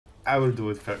I will do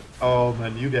it first. Oh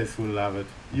man, you guys will love it.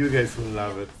 You guys will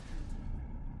love it.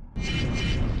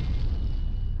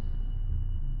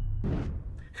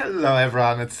 Hello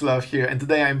everyone, it's Sloth here, and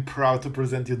today I'm proud to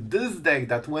present you this deck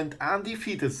that went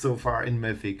undefeated so far in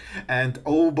Mythic, and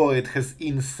oh boy, it has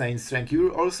insane strength.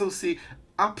 You'll also see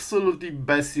absolutely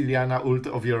best Liliana ult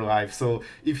of your life. So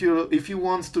if you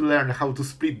want to learn how to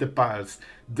split the piles,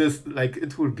 this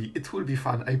it will be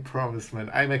fun. I promise, man.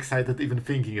 I'm excited even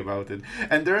thinking about it.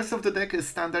 And the rest of the deck is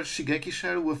standard Shigeki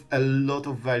shell with a lot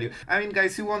of value. I mean,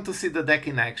 guys, you want to see the deck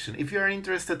in action. If you are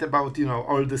interested about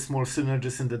all the small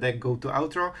synergies in the deck, go to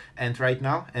outro, and right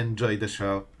now enjoy the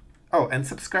show. Oh, and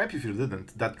subscribe if you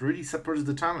didn't. That really supports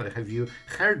the channel. Have you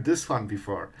heard this one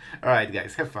before? Alright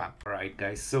guys, have fun. Alright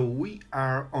guys, so we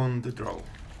are on the draw.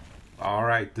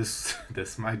 Alright, this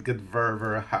might get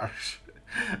very harsh.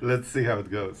 Let's see how it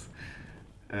goes.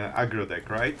 Aggro deck,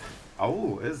 right?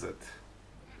 Oh, is it?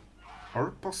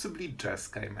 Or possibly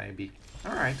Jukai maybe.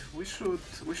 Alright, we should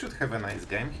have a nice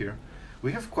game here.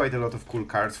 We have quite a lot of cool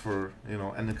cards for,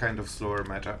 any kind of slower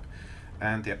matchup.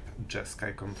 And yep,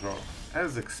 Jukai control,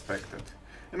 as expected.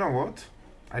 You know what?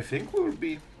 I think we'll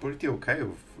be pretty okay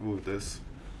with this.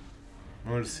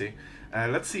 We'll see.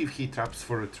 Let's see if he taps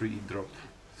for a 3 drop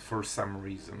for some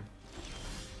reason.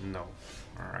 No.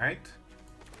 Alright.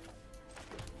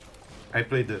 I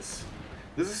play this.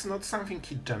 This is not something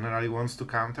he generally wants to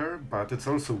counter, but it's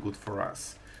also good for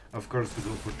us. Of course, we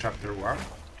go for chapter 1.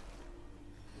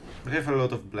 We have a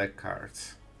lot of black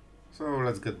cards. So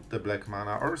let's get the black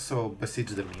mana. Also, Besiege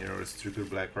the Mirror is triple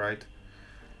black, right?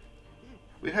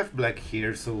 We have black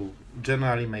here, so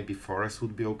generally maybe forest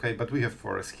would be okay, but we have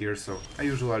forest here, so I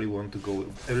usually want to go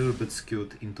a little bit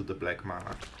skewed into the black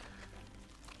mana.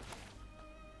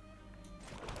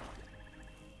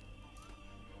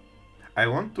 I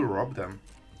want to rob them.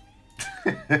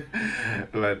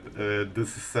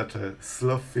 This is such a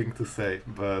sloth thing to say,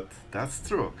 but that's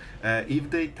true. If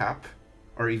they tap,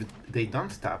 or if they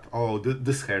don't tap, oh,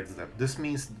 this hurts them. This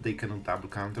means they cannot double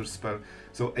counter spell.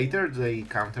 So either they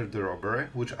counter the robbery,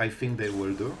 which I think they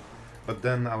will do, but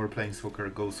then our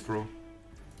planeswalker goes through,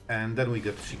 and then we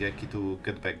get Shigeki to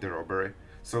get back the robbery.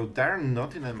 So they're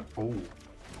not in an...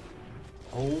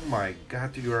 Oh my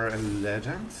god, you are a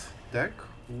legend deck?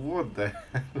 What the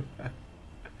hell?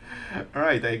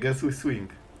 Alright, I guess we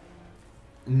swing.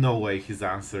 No way he's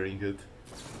answering it.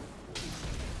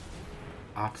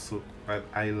 Absolutely, but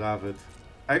I love it.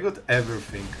 I got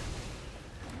everything.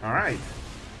 Alright.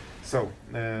 So,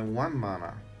 1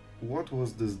 mana. What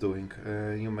was this doing?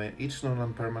 You may each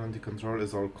non-permanent you control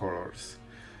is all colors.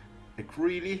 Like,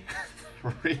 really?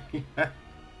 Really?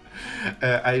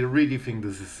 I really think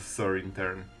this is a Sorin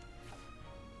turn.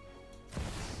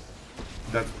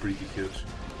 That's pretty huge.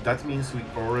 That means we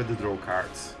already draw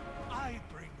cards.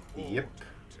 Yep.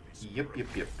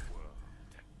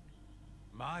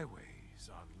 My ways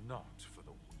are not for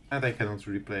the weak. And I cannot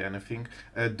really play anything.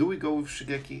 Do we go with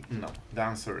Shigeki? No. The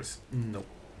answer is no.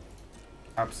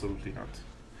 Absolutely not.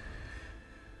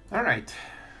 Alright.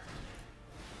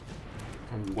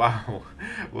 Wow.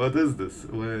 What is this?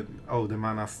 Oh, the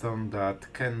mana stone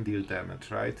that can deal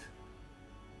damage, right?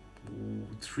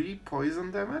 3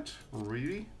 poison damage?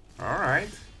 Really?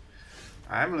 Alright.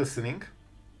 I'm listening.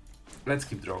 Let's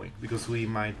keep drawing, because we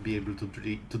might be able to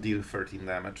deal 13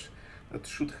 damage. That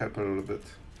should help a little bit.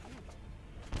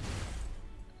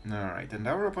 Alright, and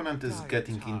our opponent is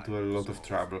getting into a lot of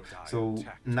trouble. So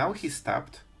now he's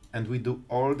tapped, and we do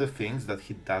all the things that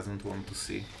he doesn't want to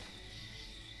see.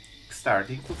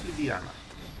 Starting with Liliana.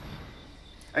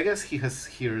 I guess he has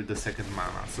here the second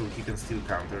mana, so he can still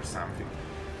counter something.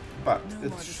 But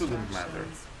it shouldn't matter.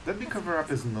 That big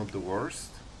cover-up is not the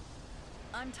worst.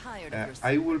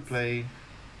 I will play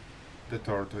the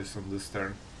tortoise on this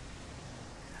turn.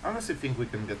 I honestly think we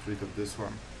can get rid of this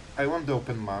one. I want the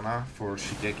open mana for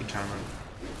Shigeki channel.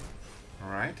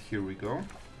 Alright, here we go.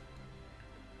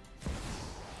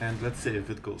 And let's see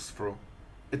if it goes through.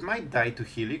 It might die to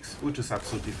Helix, which is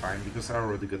absolutely fine, because I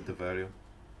already got the value.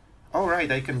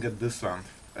 Alright, I can get this one,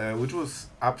 which was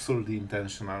absolutely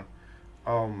intentional.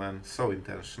 Oh man, so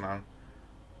intentional.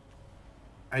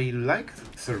 I like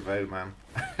Surveil, man.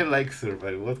 I like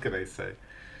Surveil, what can I say?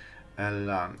 A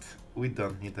land. We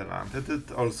don't need a land.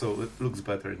 It also looks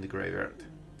better in the graveyard.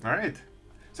 Alright.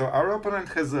 So our opponent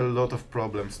has a lot of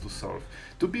problems to solve.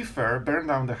 To be fair, Burn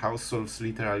Down the House solves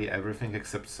literally everything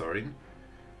except Sorin.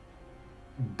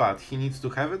 But he needs to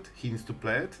have it, he needs to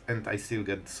play it, and I still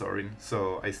get Sorin,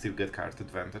 so I still get card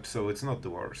advantage, so it's not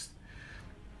the worst.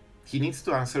 He needs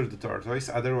to answer the tortoise,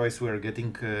 otherwise we are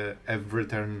getting every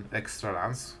turn extra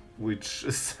lands, which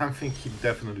is something he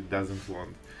definitely doesn't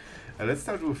want. Let's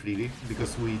start with Lily,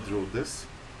 because we drew this.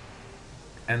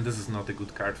 And this is not a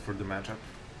good card for the matchup.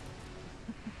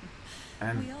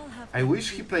 And I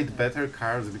wish he played better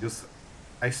cards, because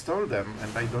I stole them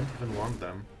and I don't even want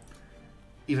them.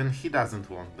 Even he doesn't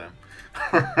want them.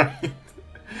 Alright.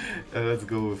 Let's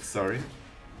go with Sorin.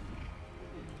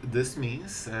 This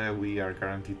means we are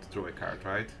guaranteed to draw a card,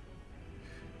 right?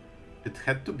 It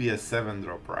had to be a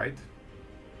 7-drop, right?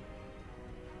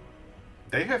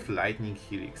 They have Lightning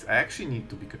Helix. I actually need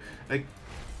to be... Like,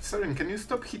 Sorin, can you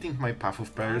stop hitting my Path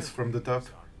of Perils from the top?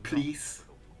 Please?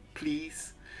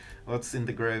 Please? What's in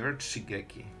the graveyard?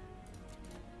 Shigeki.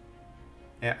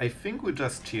 Yeah, I think we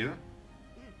just chill.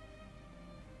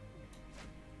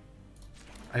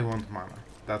 I want mana,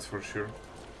 that's for sure.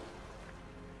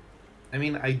 I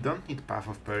mean, I don't need Path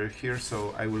of Peril here,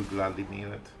 so I will gladly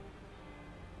kneel it.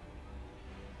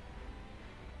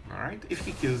 Alright, if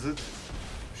he kills it,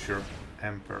 sure,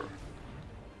 Emperor.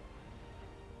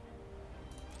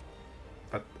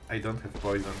 But I don't have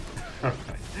poison.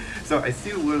 So I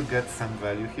still will get some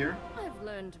value here. I've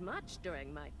learned much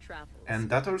during my travels. And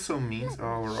that also means,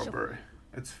 oh, robbery.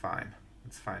 It's fine,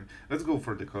 it's fine. Let's go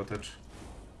for the cottage.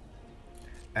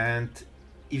 And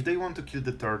if they want to kill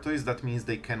the tortoise, that means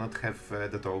they cannot have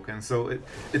the token. So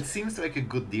it seems like a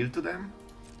good deal to them,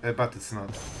 but it's not.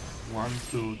 1,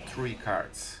 2, 3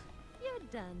 cards. You're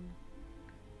done.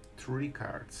 3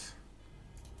 cards.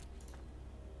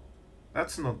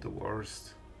 That's not the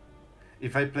worst.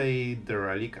 If I play the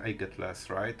relic, I get less,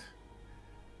 right?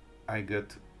 I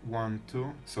get 1,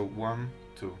 2, so 1,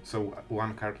 2, so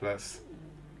 1 card less.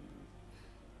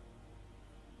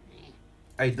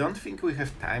 I don't think we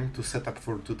have time to set up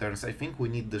for 2 turns. I think we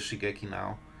need the Shigeki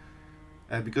now.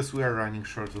 Because we are running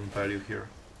short on value here.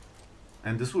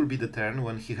 And this will be the turn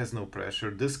when he has no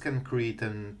pressure. This can create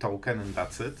a token and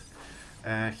that's it.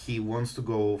 He wants to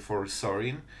go for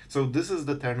Sorin. So this is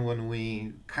the turn when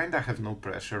we kinda have no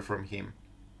pressure from him.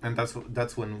 And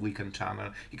that's when we can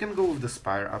channel. He can go with the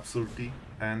Spire, absolutely.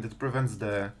 And it prevents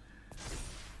the...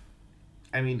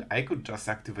 I mean, I could just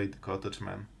activate the Cottage,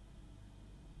 man.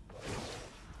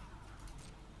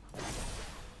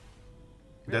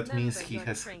 That means he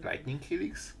has Lightning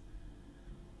Helix?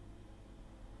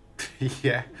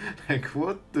 Yeah, like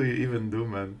what do you even do,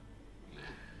 man?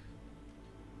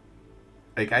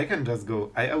 Like I can just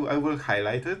go, I will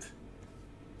highlight it,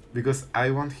 because I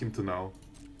want him to know.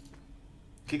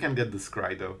 He can get the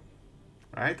Scry though,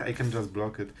 right? I can just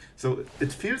block it. So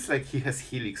it feels like he has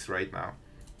Helix right now.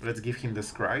 Let's give him the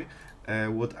Scry.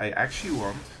 What I actually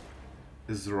want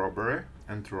is Robbery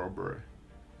and Robbery,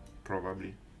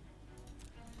 probably.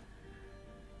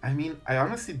 I mean, I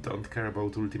honestly don't care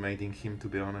about ultimating him, to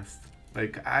be honest.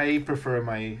 Like, I prefer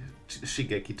my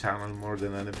Shigeki channel more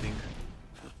than anything.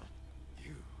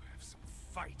 You have some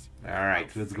fight.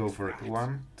 Alright, let's go for it.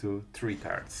 1, 2, 3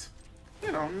 cards.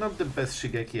 You know, not the best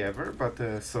Shigeki ever, but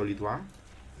a solid one.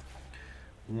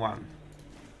 1,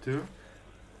 2.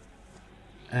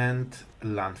 And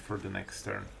land for the next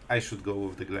turn. I should go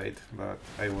with the Glade, but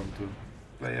I want to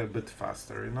play a bit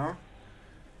faster, you know?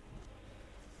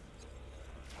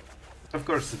 Of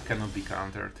course, it cannot be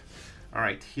countered.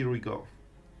 Alright, here we go.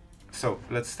 So,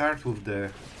 let's start with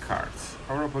the cards.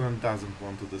 Our opponent doesn't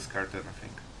want to discard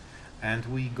anything. And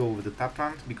we go with the tap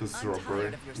land, because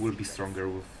Robbery will be stronger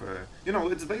with... you know,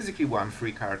 it's basically 1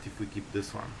 free card if we keep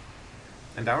this one.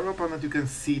 And our opponent, you can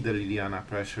see the Liliana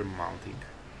pressure mounting.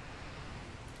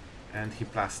 And he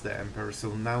plus the Emperor,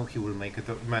 so now he will make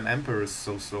it... Man, Emperor is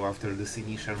so slow after this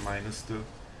initial -2.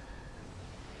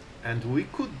 And we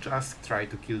could just try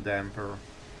to kill the Emperor.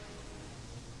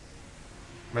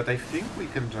 But I think we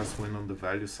can just win on the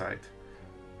value side.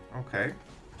 Okay,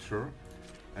 sure.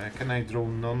 Can I draw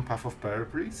non-Path of Peril,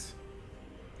 please?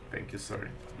 Thank you, sorry.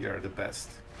 You are the best.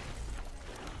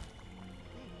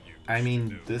 I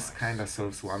mean, this kinda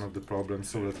solves one of the problems,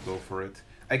 so let's go for it.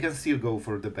 I can still go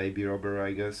for the baby robber,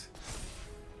 I guess.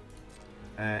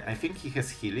 I think he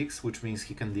has Helix, which means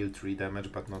he can deal 3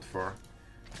 damage, but not 4.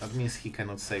 That means he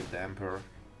cannot save the Emperor.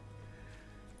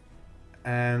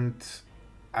 And...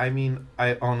 I mean,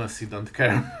 I honestly don't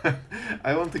care.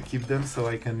 I want to keep them so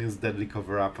I can use Deadly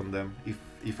Cover-Up on them,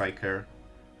 if I care.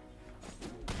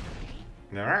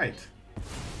 Alright.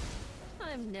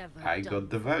 I got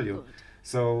the value.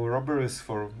 So, Robber is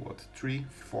for, what, 3,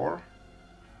 4?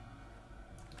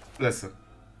 Listen.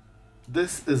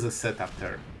 This is a setup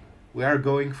turn. We are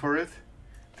going for it,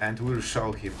 and we'll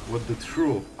show him what the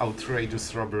true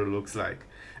outrageous Robber looks like.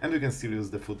 And we can still use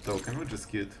the food token, which is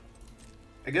cute.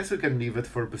 I guess we can leave it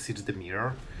for Besiege the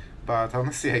Mirror, but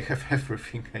honestly I have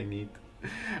everything I need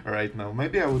right now.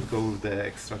 Maybe I would go with the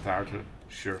extra turtle,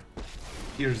 sure.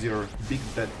 Here's your big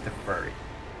bet Teferi.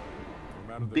 No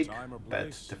matter the Big time or bet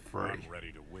place, Teferi. I'm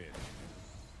ready to win.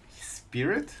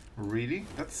 Spirit? Really?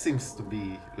 That seems to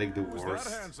be like the Who's worst.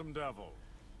 that handsome devil?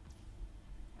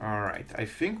 Alright, I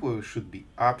think we should be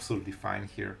absolutely fine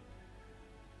here.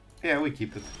 Yeah, we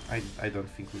keep it. I don't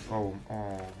think we... Oh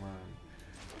man.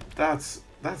 That's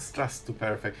just too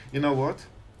perfect. You know what?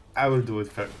 I will do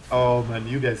it first. Oh man,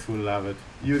 you guys will love it.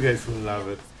 You guys will love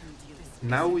it.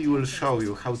 Now we will show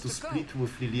you how to split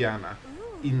with Liliana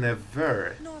in a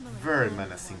very, very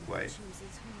menacing way.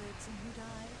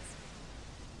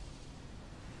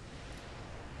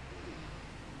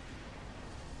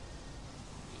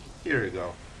 Here you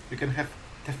go. You can have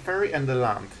the ferry and the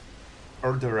land,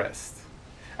 or the rest.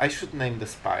 I should name the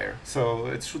spire, so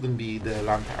it shouldn't be the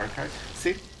land archive.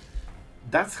 See?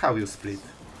 That's how you split.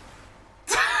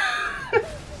 I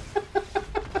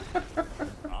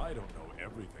don't know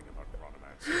everything about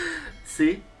chronomancy.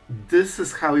 See? This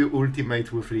is how you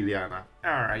ultimate with Liliana.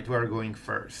 Alright, we're going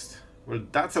first. Well,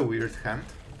 that's a weird hand,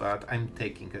 but I'm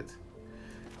taking it.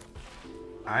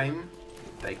 I'm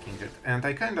taking it. And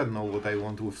I kinda know what I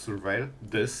want with Surveil.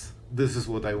 This is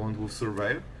what I want with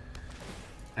Surveil.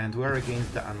 And we're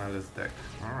against the Analyst deck.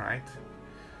 Alright.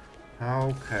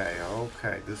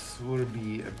 Okay, this will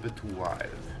be a bit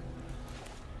wild.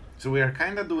 So we are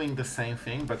kinda doing the same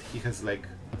thing, but he has like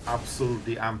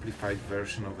absolutely amplified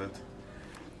version of it.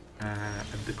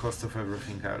 At the cost of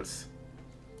everything else.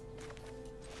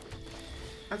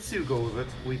 Let's still go with it.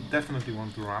 We definitely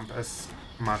want to ramp as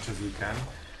much as we can.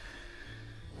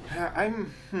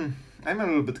 I'm a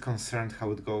little bit concerned how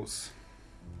it goes.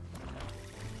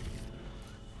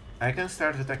 I can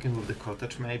start attacking with the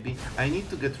cottage maybe. I need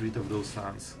to get rid of those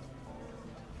lands.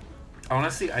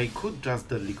 Honestly, I could just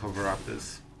deadly cover up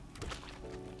this.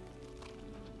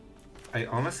 I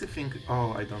honestly think...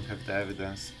 Oh, I don't have the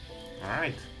evidence.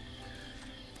 Alright.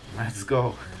 Let's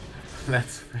go.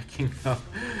 Let's freaking go.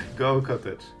 Go,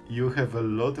 cottage. You have a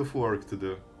lot of work to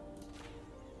do.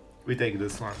 We take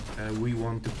this one. We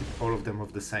want to keep all of them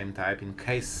of the same type in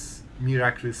case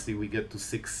miraculously we get to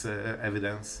 6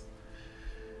 evidence.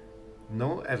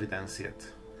 No evidence yet.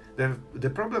 The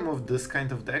problem of this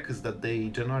kind of deck is that they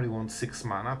generally want 6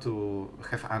 mana to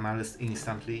have Analyst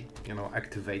instantly, you know,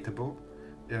 activatable.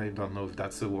 I don't know if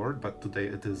that's a word, but today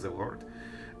it is a word.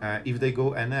 If they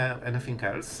go anything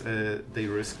else, they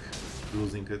risk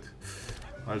losing it.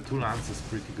 Well, 2 lands is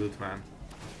pretty good, man.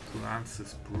 2 lands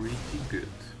is pretty good.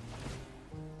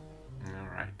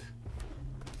 Alright.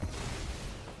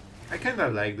 I kinda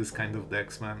like this kind of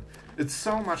decks, man. It's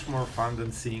so much more fun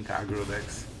than seeing aggro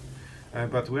decks.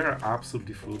 But we're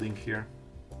absolutely flooding here.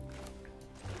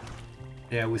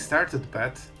 Yeah, we started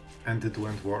bad, and it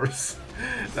went worse.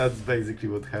 That's basically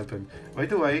what happened. By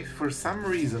the way, for some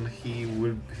reason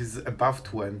he's above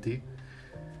 20.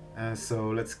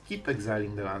 So let's keep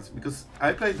exiling the lands, because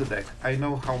I played the deck, I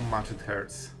know how much it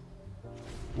hurts.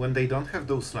 When they don't have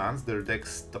those lands, their deck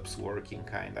stops working,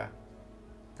 kinda.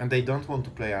 And they don't want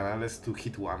to play Analyst to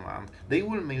hit 1 land. They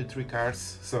will mill 3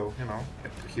 cards, so, you know,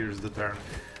 here's the turn.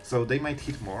 So they might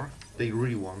hit more, they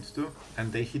really want to,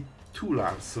 and they hit 2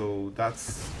 lands, so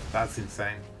that's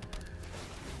insane.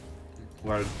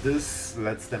 Well, this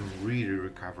lets them really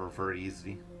recover very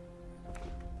easily.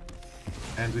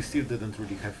 And we still didn't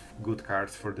really have good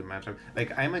cards for the matchup.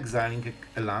 Like, I'm exiling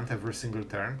a land every single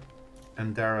turn,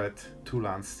 and they're at 2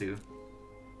 lands still.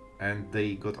 And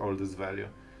they got all this value.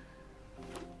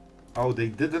 Oh, they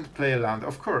didn't play a land,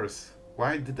 of course.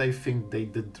 Why did I think they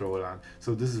did draw a land?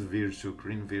 So this is Virtue,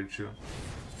 Green Virtue.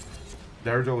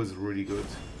 Their draw is really good.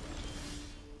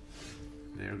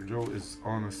 Their draw is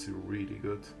honestly really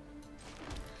good.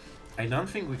 I don't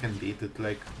think we can beat it,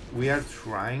 like, we are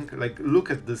trying, like, look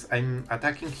at this, I'm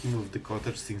attacking him with the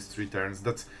cottage since 3 turns,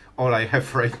 that's all I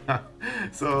have right now,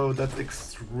 so that's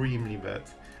extremely bad.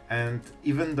 And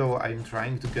even though I'm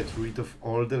trying to get rid of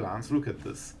all the lands, look at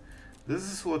this. This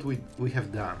is what we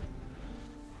have done.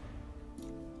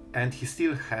 And he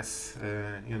still has,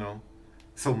 you know,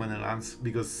 so many lands,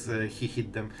 because he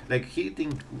hit them. Like,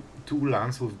 hitting 2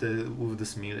 lands with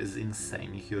the mill is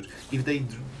insanely huge.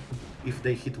 If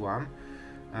they hit 1,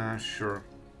 sure.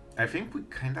 I think we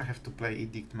kinda have to play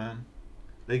Edict, man.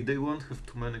 Like, they won't have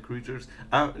too many creatures.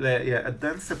 Yeah, at the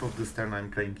end step of this turn I'm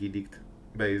playing Edict,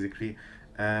 basically.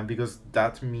 Because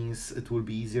that means it will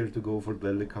be easier to go for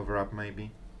the cover up,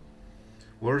 maybe.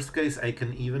 Worst case, I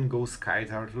can even go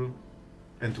Skyturtle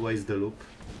and waste the loop.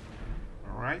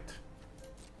 Alright.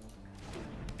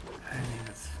 I mean,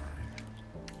 it's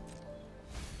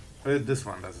fine. This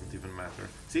one doesn't even matter.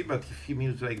 See, but if he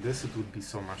milled like this, it would be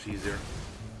so much easier.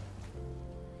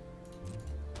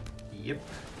 Yep.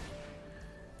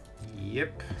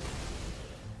 Yep.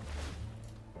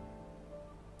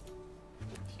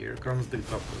 Here comes the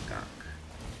doppelgang.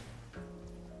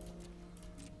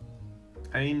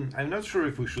 I mean, I'm not sure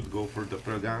if we should go for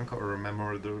doppelgang or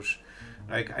memory douche.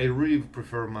 Like, I really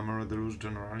prefer memory douche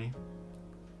generally.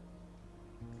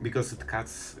 Because it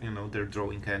cuts, you know, their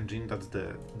drawing engine. That's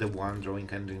the one drawing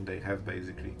engine they have,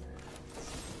 basically.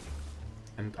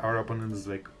 And our opponent is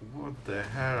like, what the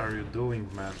hell are you doing,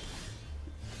 man?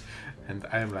 And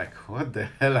I'm like, what the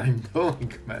hell I'm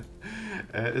doing, man?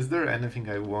 Is there anything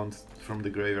I want from the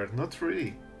graveyard? Not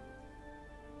really.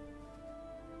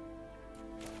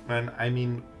 Man, I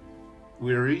mean,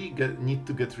 we really need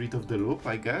to get rid of the loop,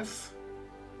 I guess.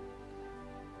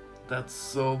 That's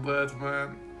so bad,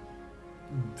 man.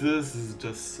 This is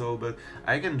just so bad.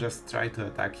 I can just try to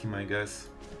attack him, I guess.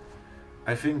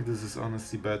 I think this is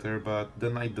honestly better, but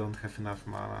then I don't have enough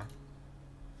mana.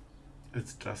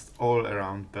 It's just all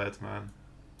around bad, man.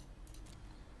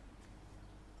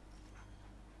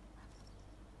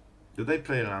 Did I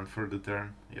play land for the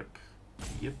turn? Yep.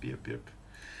 Yep.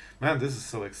 Man, this is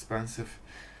so expensive.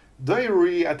 Do I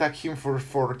really attack him for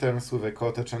 4 turns with a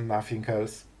cottage and nothing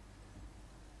else?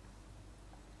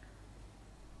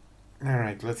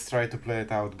 Alright, let's try to play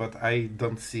it out, but I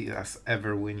don't see us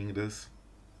ever winning this.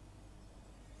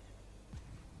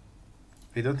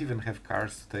 I don't even have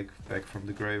cards to take back from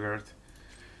the graveyard.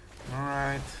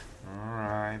 Alright.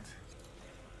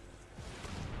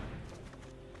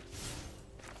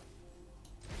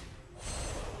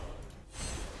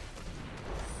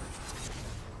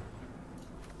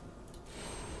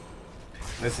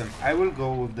 Listen, I will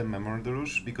go with the Memory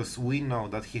Deluge because we know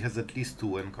that he has at least 2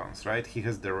 win cons, right? He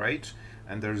has the Rage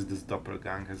and there's this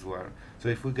Doppelgang as well. So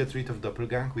if we get rid of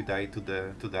Doppelgang, we die to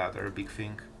the other big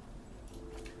thing.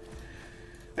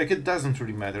 Like, it doesn't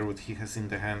really matter what he has in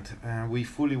the hand. We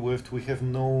fully whiffed, we have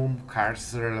no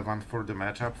cards relevant for the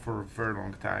matchup for a very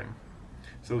long time.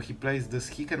 So he plays this,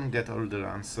 he can get all the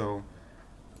lands, so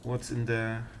what's in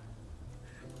the...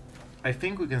 I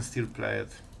think we can still play it.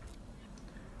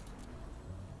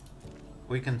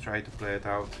 We can try to play it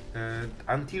out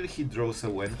until he draws a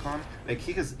win con. Like,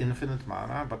 he has infinite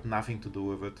mana, but nothing to do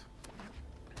with it.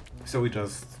 So we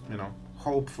just, you know,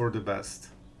 hope for the best.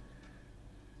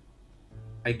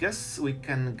 I guess we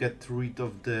can get rid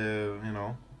of the, you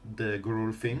know, the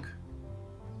Gurul thing.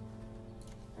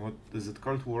 What is it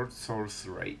called? Word Source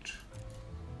Rage.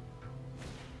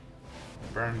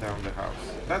 Burn down the house.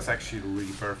 That's actually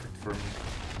really perfect for me.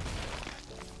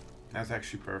 That's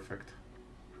actually perfect.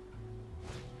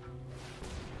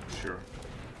 Sure.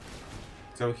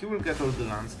 So he will get all the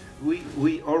lands.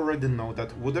 We already know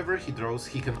that whatever he draws,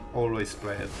 he can always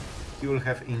play it. He will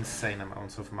have insane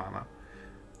amounts of mana.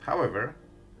 However,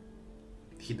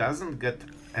 he doesn't get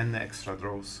any extra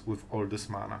draws with all this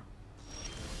mana.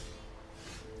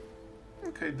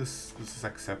 Okay, this is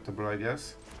acceptable, I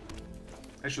guess.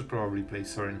 I should probably play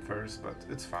Sorin first, but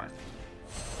it's fine.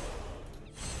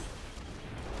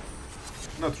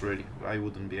 Not really, I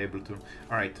wouldn't be able to.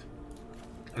 Alright.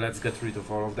 Let's get rid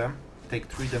of all of them, take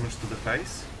 3 damage to the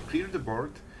face, clear the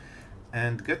board,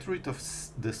 and get rid of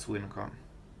this win con.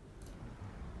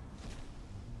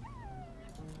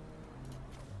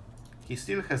 He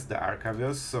still has the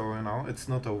Arcavios, so, you know, it's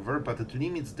not over, but it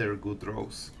limits their good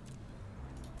draws.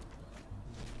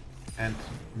 And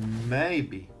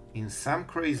maybe, in some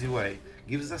crazy way,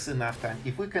 gives us enough time.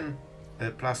 If we can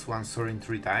 +1 Sorin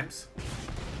 3 times,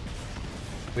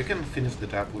 we can finish the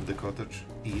job with the cottage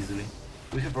easily.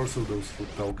 We have also those food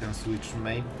tokens, which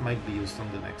might be used on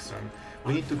the next turn.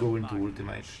 We need to go into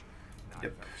ultimate.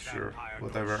 Yep, sure,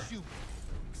 whatever.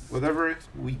 Whatever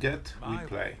we get, we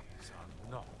play.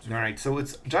 Alright, so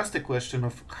it's just a question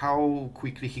of how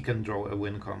quickly he can draw a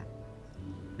win con.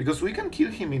 Because we can kill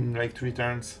him in like 3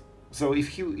 turns. So if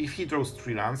he draws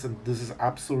 3 lands, and this is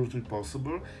absolutely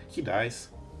possible, he dies.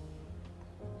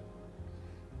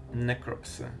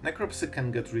 Necropsy. Necropsy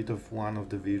can get rid of one of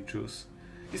the virtues.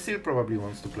 He still probably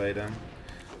wants to play them.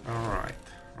 Alright.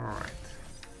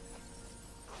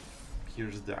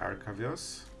 Here's the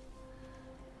Arcavios.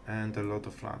 And a lot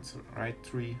of lands, right?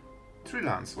 3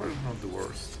 lands, well, not the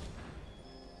worst.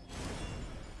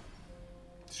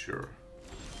 Sure.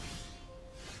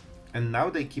 And now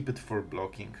they keep it for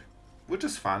blocking, which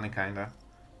is funny, kinda.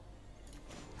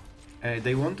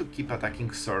 They want to keep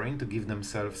attacking Sorin to give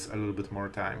themselves a little bit more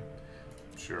time.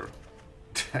 Sure.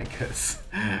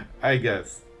 I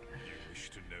guess.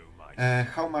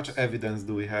 How much evidence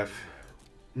do we have?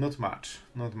 Not much.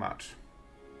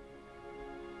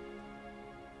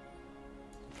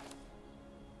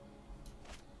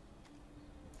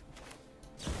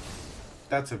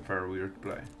 That's a very weird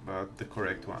play, but the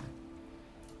correct one.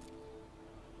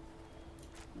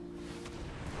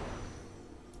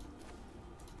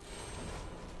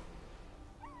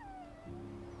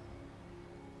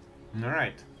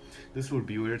 Alright, this will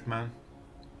be weird, man.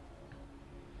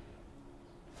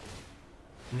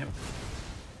 Yep.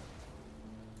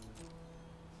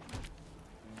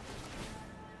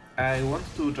 I want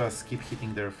to just keep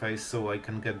hitting their face so I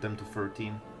can get them to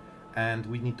 13. And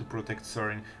we need to protect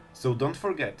Sorin. So don't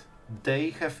forget,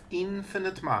 they have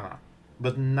infinite mana,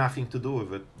 but nothing to do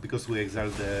with it, because we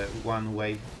exiled the one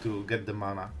way to get the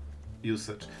mana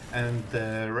usage. And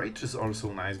the Rage is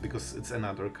also nice, because it's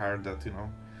another card that, you know,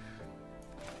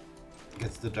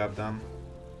 gets the job done.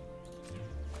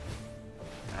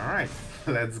 Alright,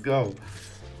 let's go.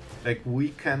 Like, we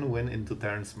can win into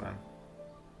turns, man.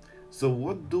 So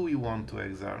what do we want to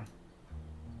exile?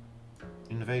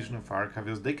 Invasion of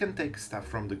Arcavios. They can take stuff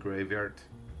from the graveyard.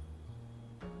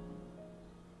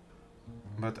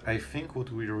 But I think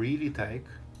what we really take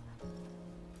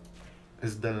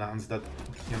is the lands that,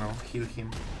 you know, heal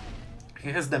him. He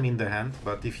has them in the hand,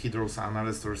 but if he draws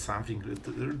Analyst or something,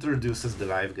 it reduces the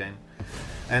life gain.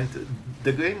 And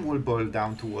the game will boil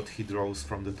down to what he draws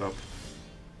from the top.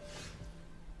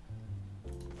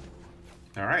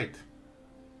 Alright.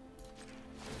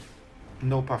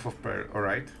 No Path of Pearl,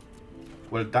 alright.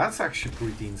 Well, that's actually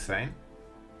pretty insane.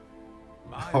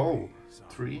 Oh,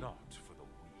 3.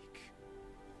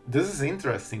 This is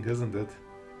interesting, isn't it?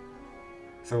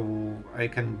 So I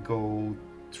can go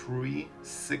 3,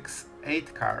 6,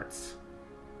 8 cards.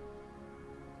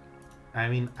 I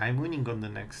mean, I'm winning on the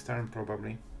next turn,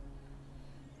 probably.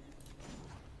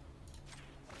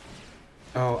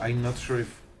 Oh, I'm not sure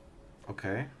if...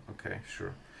 Okay, okay,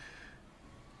 sure.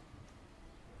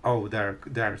 Oh, they're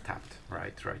tapped.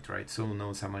 Right. So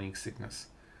no Summoning Sickness.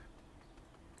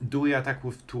 Do we attack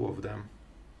with 2 of them?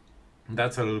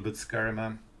 That's a little bit scary,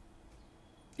 man.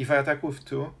 If I attack with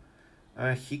 2,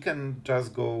 he can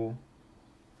just go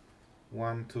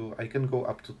 1, 2. I can go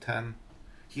up to 10.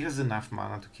 He has enough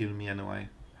mana to kill me anyway.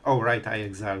 Oh, right, I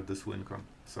exiled this Wincon.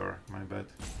 Sorry, my bad.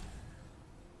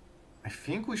 I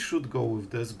think we should go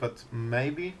with this, but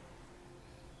maybe...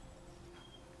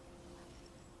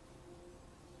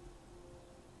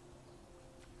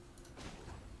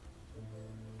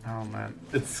 Oh man,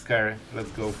 it's scary.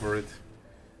 Let's go for it.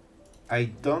 I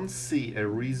don't see a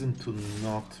reason to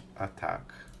not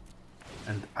attack.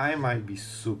 And I might be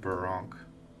super wrong.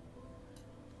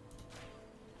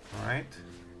 Alright.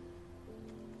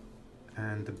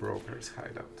 And the Broker's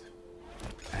Hideout.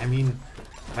 I mean,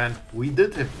 man, we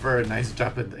did a very nice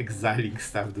job at exiling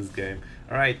stuff this game.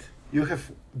 Alright, you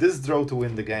have this draw to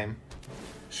win the game.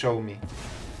 Show me.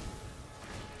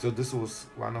 So this was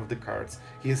one of the cards.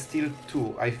 He has still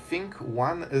 2. I think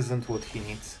 1 isn't what he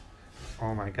needs.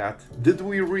 Oh my god. Did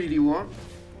we really win?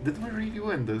 Did we really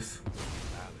win this?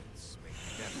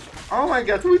 Oh my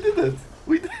god, we did it!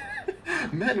 We did.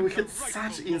 Man, we had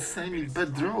such insanely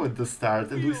bad draw at the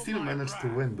start and we still managed to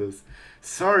win this.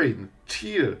 Sorry,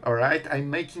 chill, alright?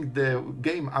 I'm making the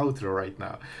game outro right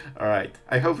now. Alright,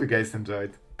 I hope you guys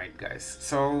enjoyed. Alright guys,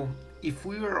 so if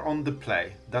we were on the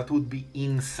play, that would be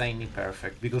insanely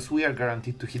perfect, because we are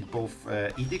guaranteed to hit both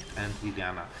Edict and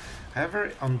Liliana.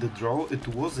 However, on the draw, it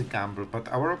was a gamble,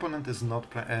 but our opponent is not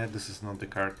this is not the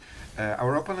card.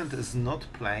 Our opponent is not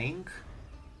playing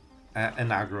an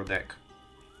aggro deck.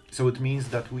 So it means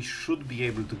that we should be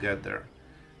able to get there.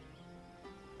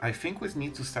 I think we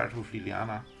need to start with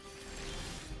Liliana.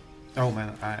 Oh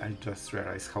man, I just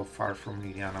realized how far from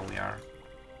Liliana we are.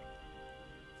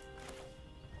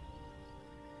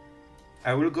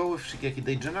 I will go with Shigeki.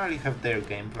 They generally have their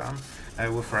game plan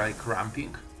with like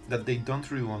ramping that they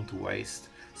don't really want to waste.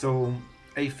 So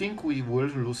I think we will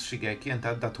lose Shigeki and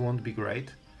that won't be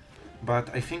great.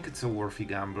 But I think it's a worthy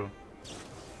gamble.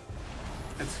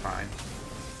 It's fine.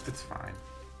 It's fine.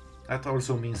 That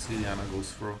also means Liliana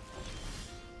goes through.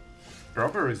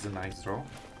 Robber is a nice draw.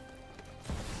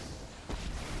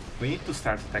 We need to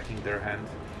start attacking their hand.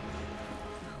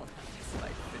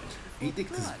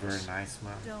 Edict is very nice,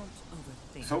 man.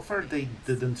 So far they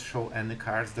didn't show any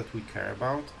cards that we care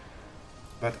about,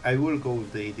 but I will go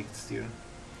with the Edict still.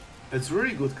 It's a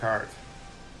really good card,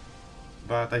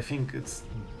 but I think it's,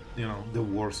 you know, the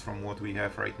worst from what we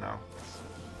have right now.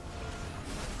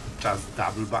 Just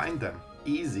double bind them.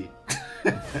 Easy.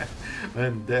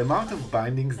 Man, the amount of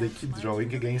bindings they keep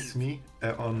drawing against me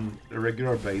on a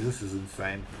regular basis is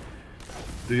insane.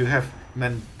 Do you have...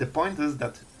 Man, the point is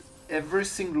that every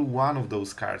single one of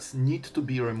those cards need to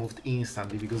be removed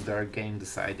instantly because they are game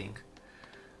deciding.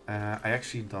 I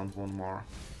actually don't want more.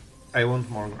 I want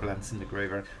more lands in the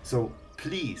graveyard. So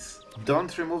please,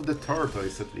 don't remove the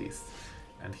tortoise at least.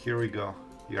 And here we go.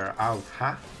 You are out,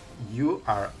 huh? You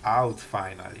are out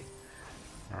finally.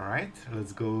 Alright,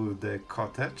 let's go with the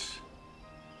cottage.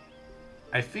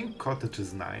 I think cottage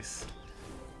is nice.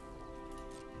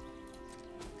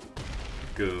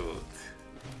 Good.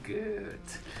 Good.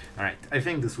 Alright, I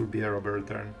think this will be a robber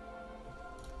turn.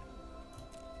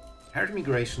 Herd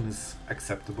migration is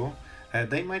acceptable.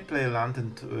 They might play a land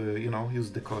and, you know,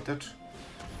 use the cottage.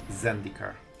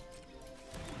 Zendikar.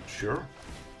 Sure.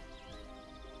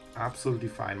 Absolutely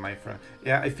fine, my friend.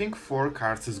 Yeah, I think 4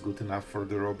 cards is good enough for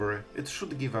the robbery. It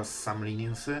should give us some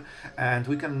leniency, and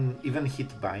we can even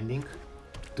hit binding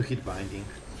to hit binding.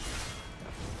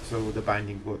 So the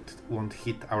binding won't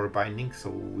hit our binding, so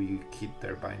we hit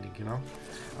their binding, you know?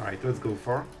 Alright, let's go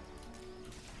for.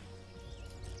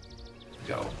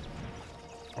 Go.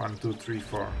 1, 2, 3,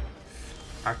 4.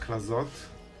 Aklazot.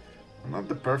 Not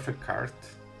the perfect card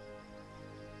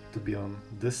to be on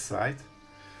this side.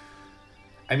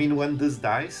 I mean, when this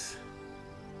dies,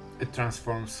 it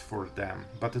transforms for them,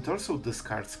 but it also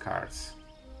discards cards,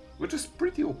 which is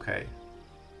pretty okay.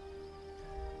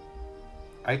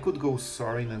 I could go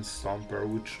Sorin and Stomper,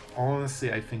 which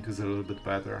honestly I think is a little bit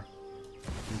better.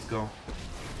 Let's go.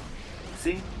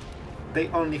 See? They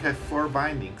only have 4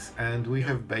 bindings, and we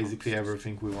have basically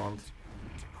everything we want.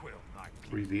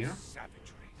 Reveal.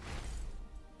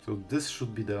 So this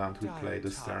should be the land we play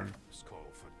this turn.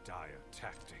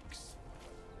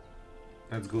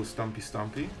 Let's go Stompy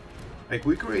Stompy. Like,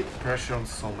 we create pressure on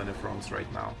so many fronts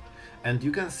right now. And you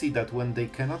can see that when they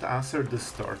cannot answer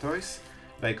this tortoise,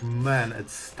 like, man, it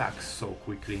stacks so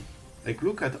quickly. Like,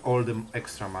 look at all the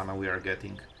extra mana we are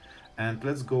getting. And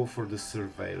let's go for the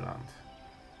Survey land.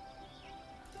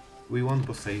 We want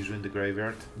Boseiju in the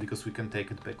graveyard, because we can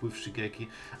take it back with Shigeki.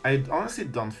 I honestly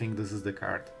don't think this is the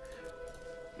card.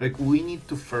 Like, we need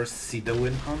to first see the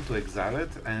Wincon to exile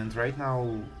it, and right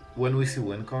now, when we see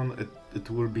Wincon, it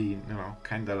will be, you know,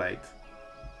 kinda late.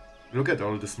 Look at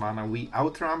all this mana, we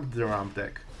outramped the ramp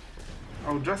deck.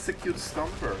 Oh, just a cute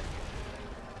Stomper.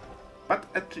 But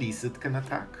at least it can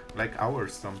attack, like our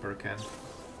Stomper can.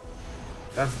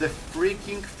 That's the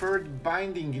freaking 3rd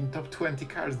binding in top 20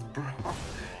 cards, bro.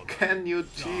 Can you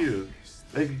chill?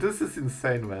 Like, this is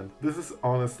insane, man. This is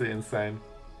honestly insane.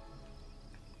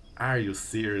 Are you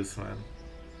serious, man?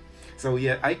 So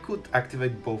yeah, I could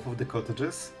activate both of the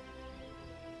cottages.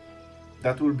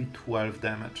 That will be 12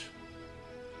 damage.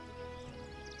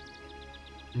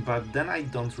 But then I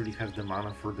don't really have the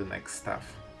mana for the next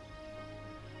stuff.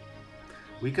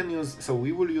 We can use, so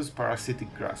we will use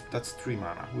Parasitic Grasp, that's 3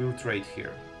 mana, we will trade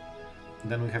here.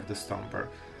 Then we have the Stomper.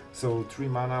 So 3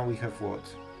 mana, we have what?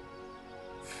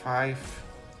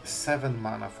 7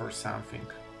 mana for something.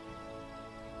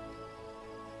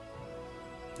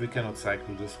 We cannot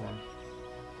cycle this one.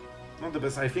 Not the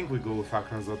best, I think we go with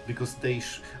Aklazot, because they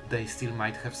still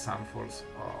might have Sunfalls.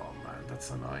 Oh man, that's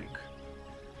annoying.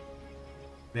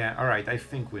 Yeah, alright, I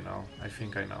think we know. I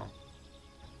think I know.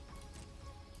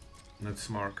 Let's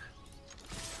mark.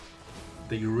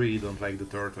 They really don't like the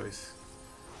tortoise.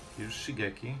 Here's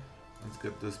Shigeki. Let's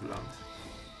get this blunt.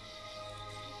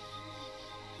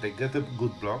 They get a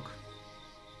good block.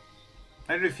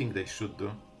 I really think they should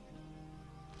do.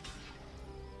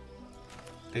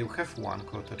 They have 1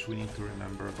 cottage, we need to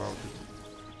remember about it.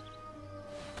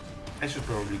 I should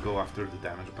probably go after the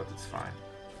damage, but it's fine.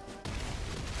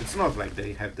 It's not like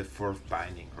they have the 4th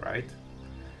binding, right?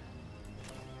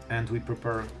 And we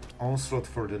prepare Onslaught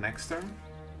for the next turn.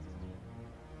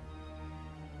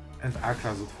 And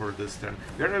Aklazot for this turn.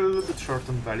 We are a little bit short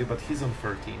on value, but he's on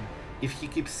 13. If he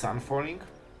keeps Sunfalling,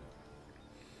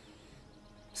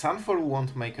 Sunfall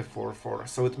won't make a 4/4,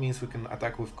 so it means we can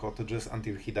attack with cottages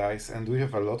until he dies, and we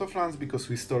have a lot of lands because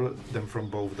we stole them from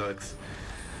both decks.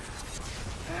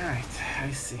 Alright,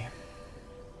 I see.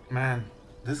 Man,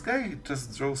 this guy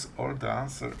just draws all the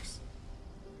answers.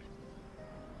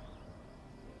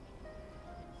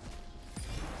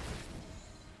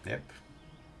 Yep.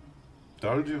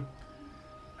 Told you.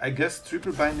 I guess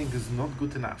triple binding is not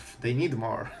good enough. They need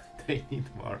more. They need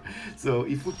more. So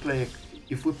if we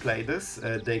play this,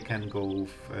 they can go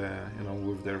with, you know,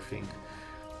 with their thing.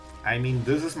 I mean,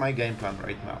 this is my game plan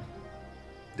right now.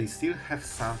 They still have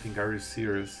something. Are you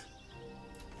serious?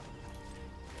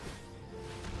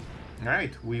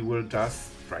 Alright, we will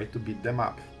just try to beat them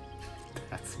up.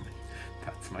 That's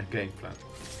my game plan.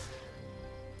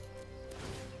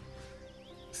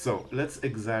 So let's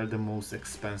exile the most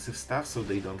expensive stuff so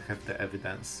they don't have the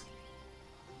evidence.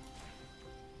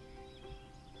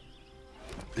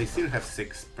 They still have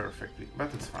 6 perfectly, but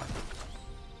it's fine.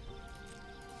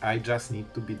 I just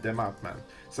need to beat them up, man.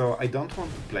 So I don't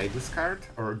want to play this card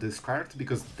or this card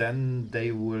because then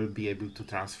they will be able to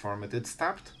transform it. It's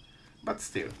tapped, but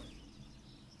still.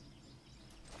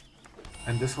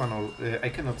 And this one, I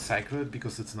cannot cycle it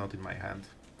because it's not in my hand.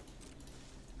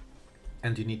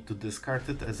 And you need to discard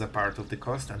it as a part of the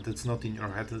cost, and it's not in your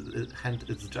hand,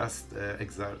 it's just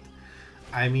exiled.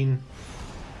 I mean,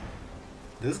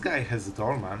 this guy has it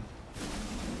all, man.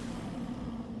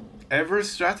 Every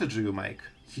strategy you make,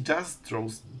 he just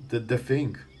throws the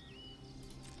thing.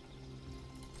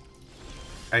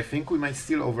 I think we might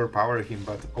still overpower him,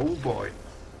 but oh boy.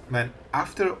 Man,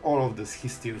 after all of this, he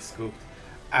still scooped.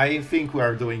 I think we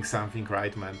are doing something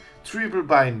right, man. Triple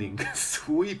binding,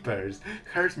 sweepers,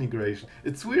 heart migration.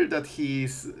 It's weird that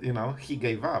he's, you know, he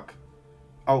gave up.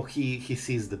 Oh, he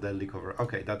sees the deadly cover.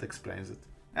 Okay, that explains it.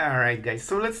 Alright guys,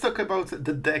 so let's talk about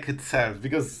the deck itself,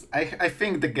 because I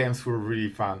think the games were really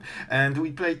fun. And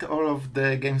we played all of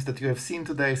the games that you have seen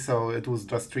today, so it was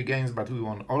just 3 games, but we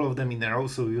won all of them in a row,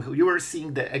 so you were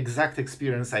seeing the exact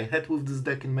experience I had with this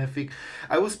deck in Mythic.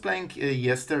 I was playing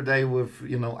yesterday with,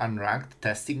 you know, Unranked,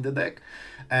 testing the deck,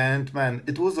 and man,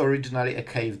 it was originally a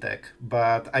cave deck,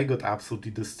 but I got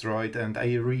absolutely destroyed, and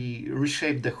I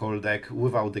reshaped the whole deck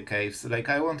without the caves. Like,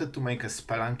 I wanted to make a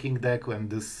spelunking deck and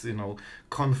this, you know,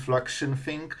 confluxion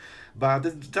thing, but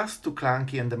it's just too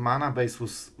clunky and the mana base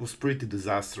was pretty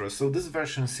disastrous. So this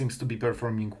version seems to be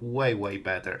performing way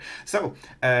better. So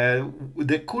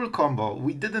the cool combo,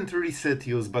 we didn't really see it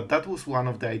used, but that was one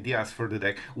of the ideas for the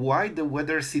deck. Why the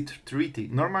Weather Seed Treaty?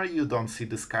 Normally you don't see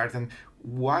this card, and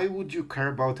why would you care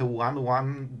about a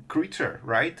 1/1 creature,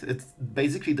 right? It's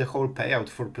basically the whole payout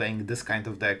for playing this kind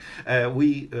of deck.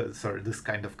 This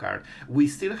kind of card. We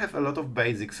still have a lot of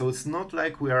basics, so it's not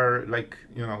like we are, like,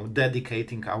 you know,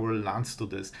 dedicating our lands to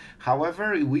this.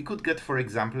 However, we could get, for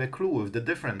example, a clue with the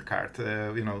different card.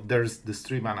 You know, there's this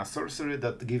 3-mana sorcery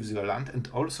that gives you a land and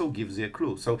also gives you a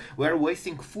clue. So we're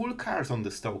wasting full cards on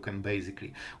this token,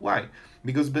 basically. Why?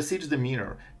 Because Besiege the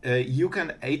Mirror. You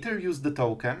can either use the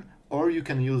token, or you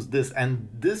can use this, and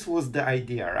this was the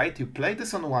idea, right? You play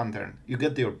this on 1 turn, you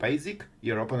get your basic,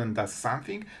 your opponent does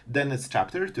something, then it's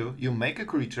chapter 2, you make a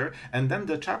creature, and then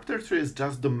the chapter 3 is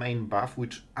just the main buff,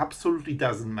 which absolutely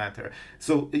doesn't matter.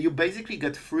 So you basically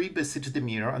get 3 Besiege the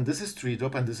Mirror, and this is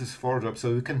 3-drop and this is 4-drop,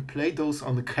 so you can play those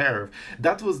on the curve.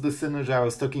 That was the synergy I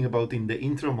was talking about in the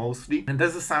intro mostly, and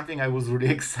this is something I was really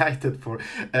excited for.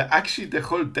 Actually, the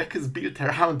whole deck is built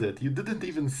around it. You didn't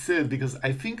even see it, because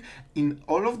I think in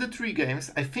all of the 3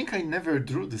 games, I think I never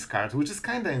drew this card, which is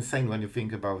kind of insane when you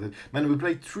think about it. Man, we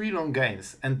played 3 long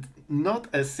games, and not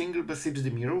a single Besiege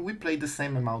the Mirror. We played the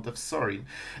same amount of Sorin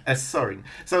as Sorin.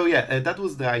 So yeah, that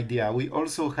was the idea. We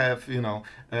also have, you know,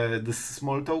 this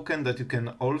small token that you can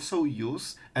also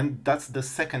use, and that's the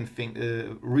second thing,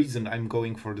 reason I'm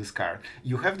going for this card.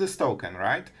 You have this token,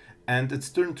 right? And it's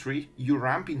turn 3, you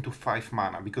ramp into 5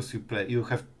 mana, because you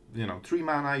have, you know, 3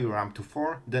 mana, you ramp to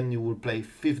 4, then you will play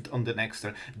 5th on the next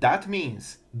turn. That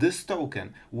means this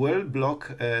token will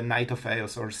block Knight of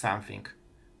Eos or something,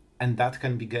 and that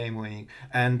can be game winning.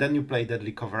 And then you play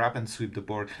Deadly Cover Up and sweep the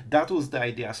board. That was the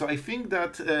idea. So I think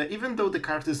that even though the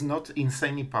card is not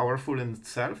insanely powerful in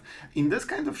itself, in this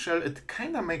kind of shell it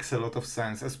kind of makes a lot of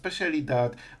sense, especially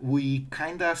that we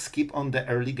kind of skip on the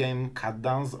early game cut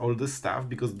downs, all this stuff,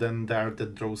 because then there are the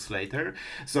draws later.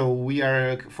 So we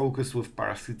are focused with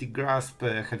Parasitic Grasp,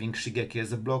 having Shigeki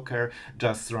as a blocker,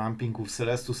 just ramping with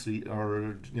Celestus,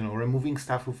 or, you know, removing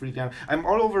stuff with Liliana. I'm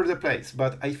all over the place,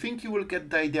 but I think you will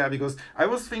get the idea, because I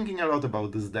was thinking a lot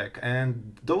about this deck,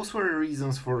 and those were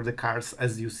reasons for the cards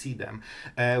as you see them.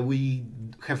 We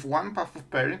have 1 Puff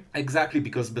of Peril, exactly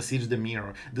because Besiege the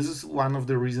Mirror. This is one of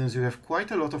the reasons you have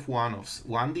quite a lot of 1-offs.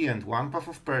 1 The End, 1 Puff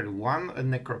of Peril, 1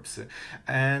 Necropsy,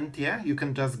 and yeah, you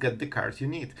can just get the card you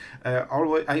need.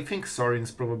 Always, I think Sorin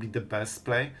is probably the best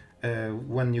play.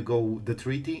 When you go the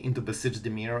treaty into Besiege the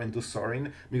Mirror into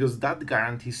Sorin, because that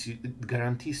guarantees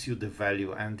you the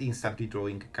value and instantly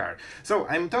drawing a card. So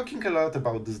I'm talking a lot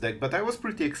about this deck, but I was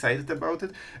pretty excited about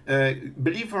it.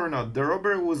 Believe it or not, the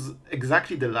Robber was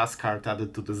exactly the last card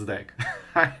added to this deck.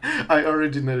 I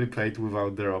originally played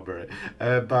without the Robber,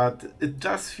 but it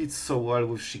just fits so well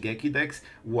with Shigeki decks.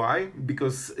 Why?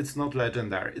 Because it's not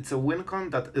legendary. It's a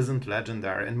wincon that isn't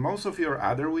legendary, and most of your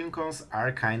other wincons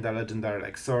are kinda legendary,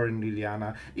 like Sorin,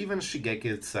 Liliana, even Shigeki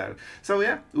itself. So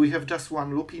yeah, we have just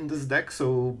 1 loop in this deck,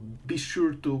 so be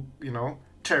sure to, you know,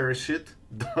 cherish it.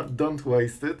 Don't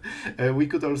waste it. We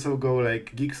could also go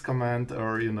like Geek's Command,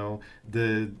 or, you know,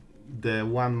 the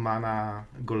 1 mana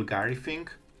Golgari thing.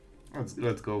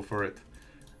 Let's go for it.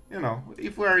 you know,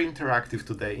 if we are interactive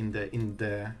today in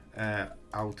the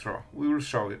outro, we will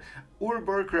show you.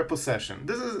 Urborg Repossession.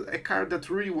 This is a card that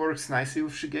really works nicely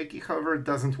with Shigeki, however it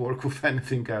doesn't work with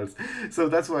anything else. So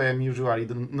that's why I'm usually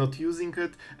not using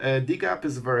it. Dig Up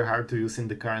is very hard to use in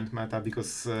the current meta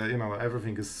because, you know,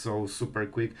 everything is so super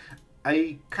quick.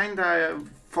 I kinda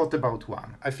thought about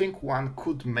one. I think one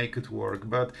could make it work,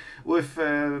 but with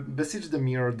Besiege the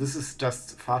Mirror, this is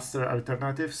just faster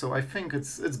alternative, so I think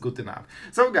it's good enough.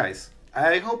 So guys,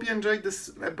 I hope you enjoyed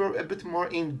this a bit more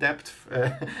in-depth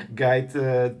guide.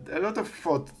 A lot of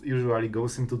thought usually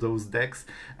goes into those decks,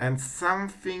 and some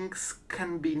things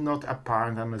can be not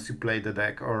apparent unless you play the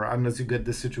deck or unless you get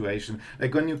the situation.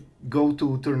 Like when you go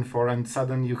to turn 4 and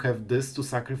suddenly you have this to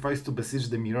sacrifice to Besiege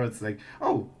the Mirror, it's like,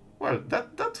 oh, well,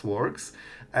 that works.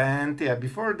 And yeah,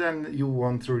 before then you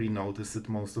won't really notice it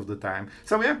most of the time.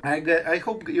 So yeah, I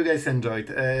hope you guys enjoyed.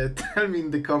 Tell me in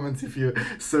the comments if you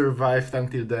survived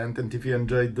until the end and if you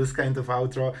enjoyed this kind of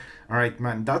outro. Alright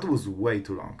man, that was way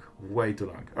too long. Way too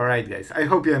long. Alright guys, I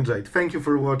hope you enjoyed. Thank you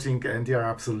for watching and you're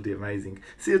absolutely amazing.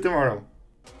 See you tomorrow.